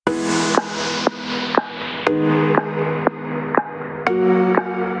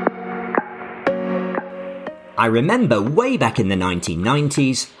I remember way back in the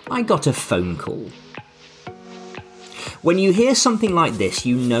 1990s, I got a phone call. When you hear something like this,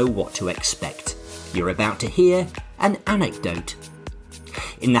 you know what to expect. You're about to hear an anecdote.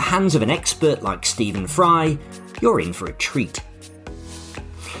 In the hands of an expert like Stephen Fry, you're in for a treat.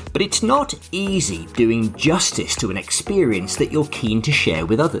 But it's not easy doing justice to an experience that you're keen to share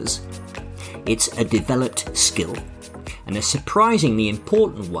with others. It's a developed skill, and a surprisingly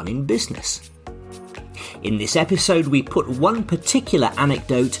important one in business. In this episode, we put one particular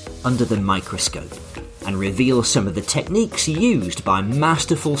anecdote under the microscope and reveal some of the techniques used by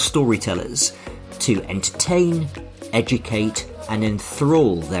masterful storytellers to entertain, educate, and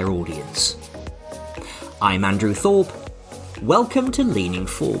enthrall their audience. I'm Andrew Thorpe. Welcome to Leaning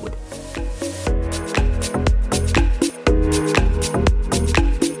Forward.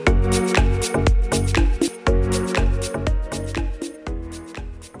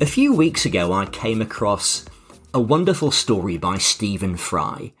 A few weeks ago, I came across a wonderful story by Stephen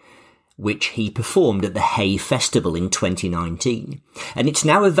Fry, which he performed at the Hay Festival in 2019, and it's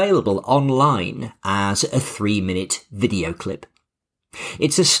now available online as a 3-minute video clip.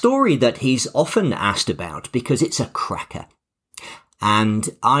 It's a story that he's often asked about because it's a cracker, and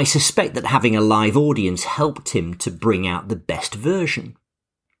I suspect that having a live audience helped him to bring out the best version.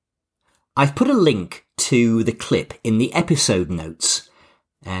 I've put a link to the clip in the episode notes,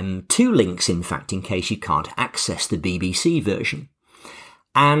 2 links in fact in case you can't access the BBC version.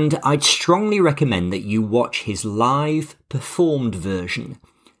 And I'd strongly recommend that you watch his live performed version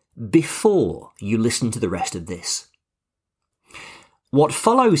before you listen to the rest of this. What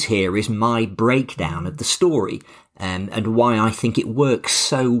follows here is my breakdown of the story and why I think it works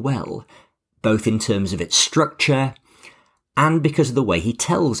so well, both in terms of its structure and because of the way he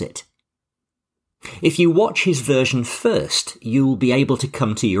tells it. If you watch his version first, you'll be able to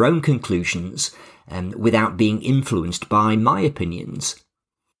come to your own conclusions without being influenced by my opinions.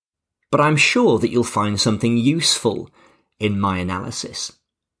 But I'm sure that you'll find something useful in my analysis.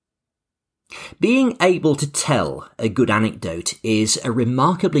 Being able to tell a good anecdote is a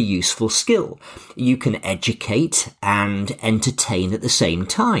remarkably useful skill. You can educate and entertain at the same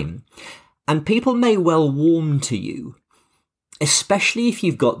time, and people may well warm to you, especially if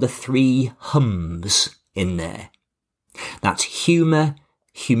you've got the 3 hums in there. That's humour,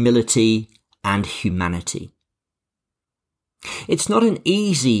 humility, and humanity. It's not an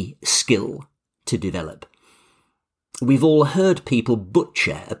easy skill to develop. We've all heard people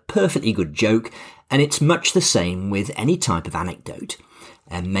butcher a perfectly good joke, and it's much the same with any type of anecdote.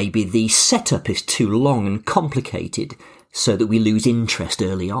 And maybe the setup is too long and complicated so that we lose interest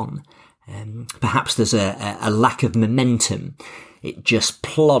early on. Perhaps there's a lack of momentum. It just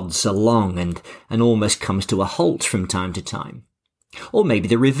plods along and almost comes to a halt from time to time. Or maybe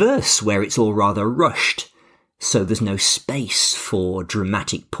the reverse, where it's all rather rushed, so there's no space for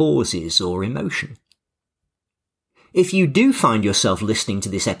dramatic pauses or emotion. If you do find yourself listening to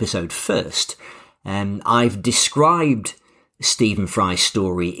this episode first, I've described Stephen Fry's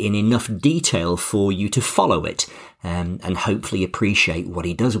story in enough detail for you to follow it and hopefully appreciate what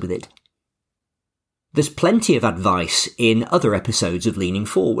he does with it. There's plenty of advice in other episodes of Leaning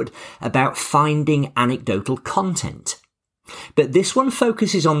Forward about finding anecdotal content. But this one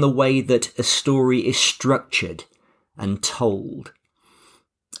focuses on the way that a story is structured and told.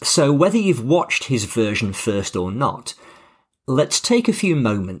 So whether you've watched his version first or not, let's take a few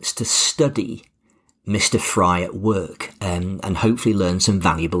moments to study Mr. Fry at work and hopefully learn some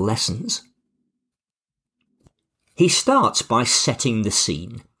valuable lessons. He starts by setting the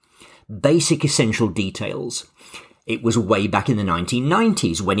scene. Basic essential details. It was way back in the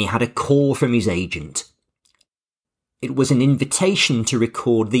 1990s when he had a call from his agent. It was an invitation to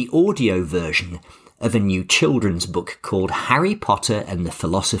record the audio version of a new children's book called Harry Potter and the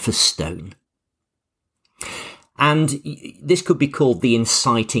Philosopher's Stone. And this could be called the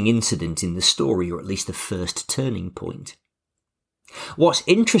inciting incident in the story, or at least the first turning point. What's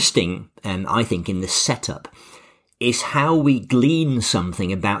interesting, I think, in the setup is how we glean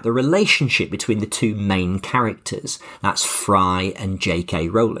something about the relationship between the 2 main characters. That's Fry and J.K.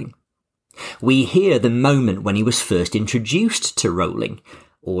 Rowling. We hear the moment when he was first introduced to Rowling,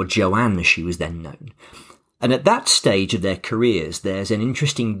 or Joanne as she was then known. And at that stage of their careers, there's an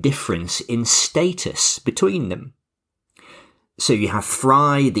interesting difference in status between them. So you have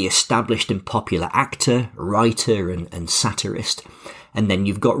Fry, the established and popular actor, writer and satirist, and then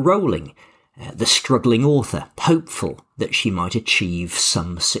you've got Rowling, the struggling author, hopeful that she might achieve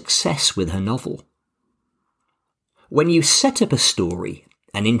some success with her novel. When you set up a story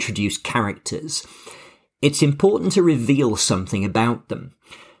and introduce characters, it's important to reveal something about them.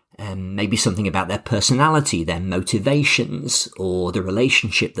 Maybe something about their personality, their motivations, or the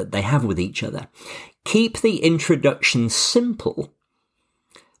relationship that they have with each other. Keep the introduction simple,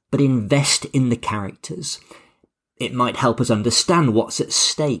 but invest in the characters. It might help us understand what's at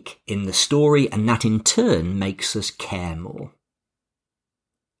stake in the story, and that in turn makes us care more.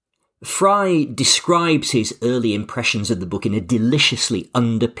 Fry describes his early impressions of the book in a deliciously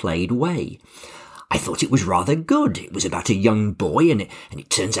underplayed way. I thought it was rather good. It was about a young boy, and it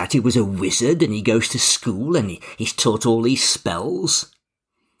turns out he was a wizard, and he goes to school, and he's taught all these spells.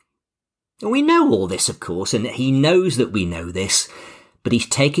 And we know all this, of course, and he knows that we know this, but he's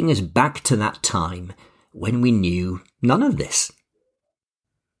taking us back to that time when we knew none of this.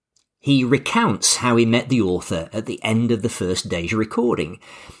 He recounts how he met the author at the end of the first day's recording,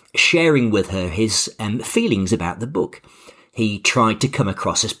 sharing with her his feelings about the book. He tried to come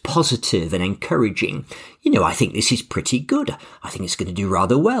across as positive and encouraging. I think this is pretty good. I think it's going to do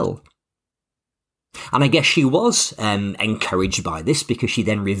rather well. And I guess she was encouraged by this, because she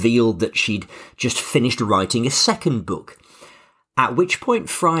then revealed that she'd just finished writing a second book. At which point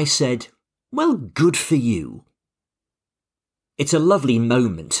Fry said, "Well, good for you." It's a lovely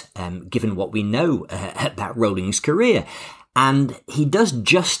moment, given what we know about Rowling's career. And he does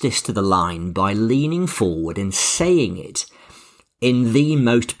justice to the line by leaning forward and saying it in the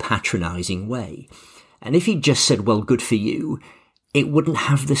most patronising way. And if he just said, "Well, good for you," it wouldn't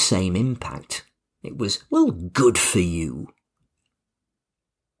have the same impact. It was, "Well, good for you."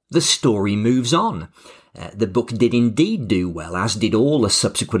 The story moves on. The book did indeed do well, as did all the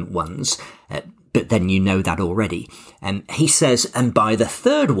subsequent ones, but then you know that already. He says, and by the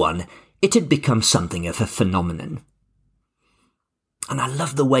third one, it had become something of a phenomenon. And I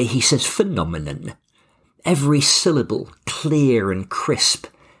love the way he says phenomenon. Every syllable clear and crisp,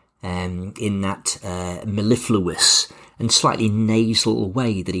 in that mellifluous and slightly nasal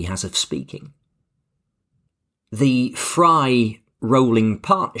way that he has of speaking. The Fry-Rowling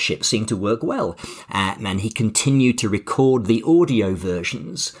partnership seemed to work well, and he continued to record the audio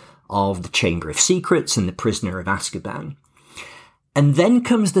versions of The Chamber of Secrets and The Prisoner of Azkaban. And then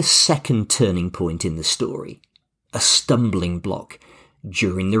comes the second turning point in the story, a stumbling block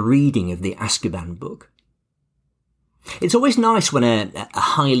during the reading of the Azkaban book. It's always nice when a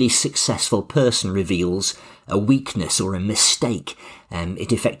highly successful person reveals a weakness or a mistake.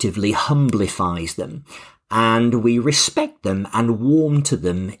 It effectively humblifies them, and we respect them and warm to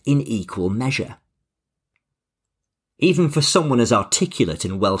them in equal measure. Even for someone as articulate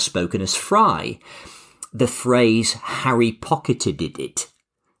and well-spoken as Fry, the phrase "Harry pocketed it"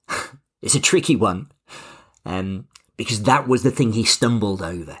 is a tricky one, because that was the thing he stumbled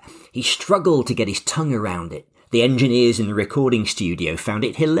over. He struggled to get his tongue around it. The engineers in the recording studio found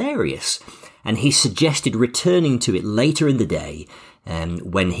it hilarious, and he suggested returning to it later in the day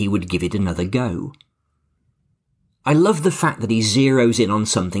when he would give it another go. I love the fact that he zeroes in on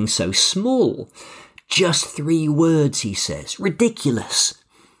something so small. Just 3 words, he says. Ridiculous.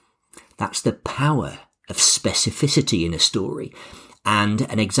 That's the power of specificity in a story, and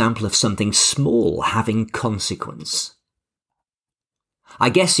an example of something small having consequence. I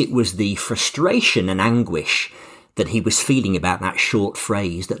guess it was the frustration and anguish that he was feeling about that short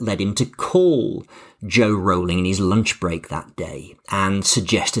phrase that led him to call Joe Rowling in his lunch break that day and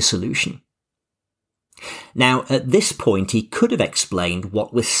suggest a solution. Now, at this point, he could have explained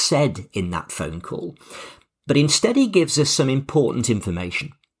what was said in that phone call, but instead he gives us some important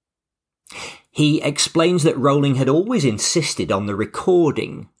information. He explains that Rowling had always insisted on the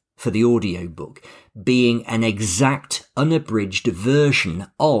recording for the audiobook being an exact, unabridged version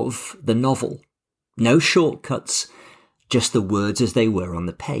of the novel. No shortcuts, just the words as they were on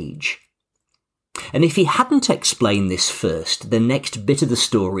the page. And if he hadn't explained this first, the next bit of the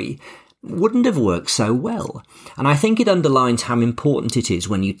story wouldn't have worked so well. And I think it underlines how important it is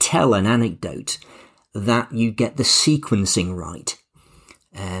when you tell an anecdote that you get the sequencing right,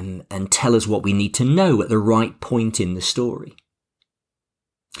 and tell us what we need to know at the right point in the story.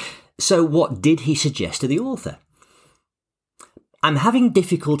 So what did he suggest to the author? "I'm having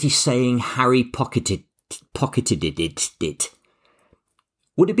difficulty saying Harry pocketed it.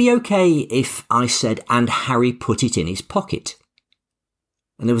 Would it be okay if I said, and Harry put it in his pocket?"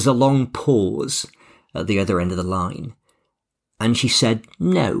 And there was a long pause at the other end of the line. And she said,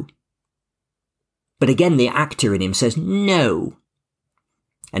 "No." But again, the actor in him says, "No."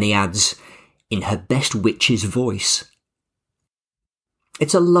 And he adds, in her best witch's voice.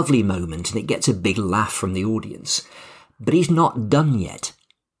 It's a lovely moment, and it gets a big laugh from the audience. But he's not done yet.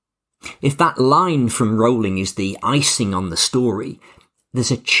 If that line from Rowling is the icing on the story, there's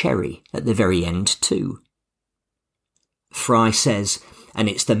a cherry at the very end too. Fry says, and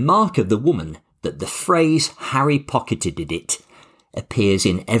it's the mark of the woman that the phrase Harry pocketed it appears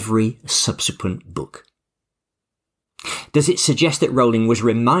in every subsequent book. Does it suggest that Rowling was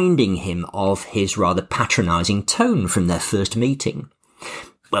reminding him of his rather patronising tone from their first meeting?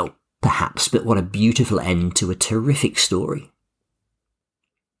 Well, perhaps, but what a beautiful end to a terrific story.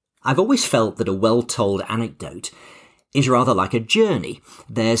 I've always felt that a well-told anecdote is rather like a journey.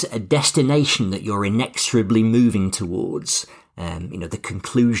 There's a destination that you're inexorably moving towards, the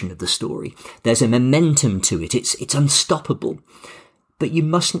conclusion of the story. There's a momentum to it. It's unstoppable. But you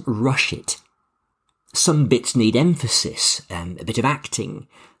mustn't rush it. Some bits need emphasis, a bit of acting,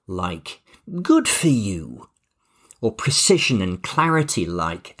 like, good for you, or precision and clarity,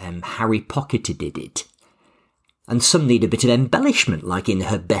 like, Harry pocketed it. And some need a bit of embellishment, like in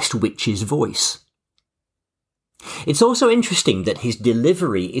her best witch's voice. It's also interesting that his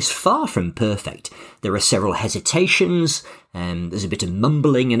delivery is far from perfect. There are several hesitations, there's a bit of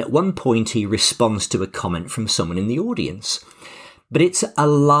mumbling, and at one point he responds to a comment from someone in the audience. But it's a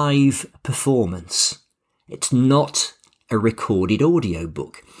live performance. It's not a recorded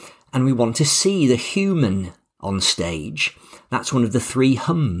audiobook. And we want to see the human on stage. That's one of the 3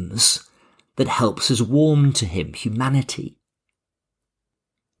 hums that helps us warm to him, humanity.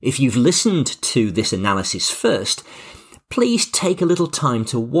 If you've listened to this analysis first, please take a little time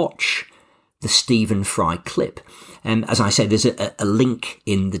to watch the Stephen Fry clip. As I say, there's a link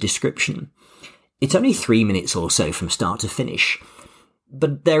in the description. It's only 3 minutes or so from start to finish.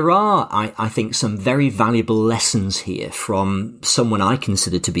 But there are, I think, some very valuable lessons here from someone I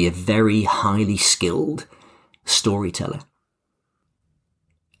consider to be a very highly skilled storyteller.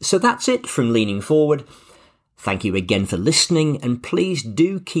 So that's it from Leaning Forward. Thank you again for listening, and please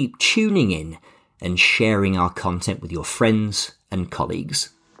do keep tuning in and sharing our content with your friends and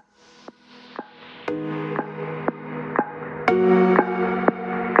colleagues.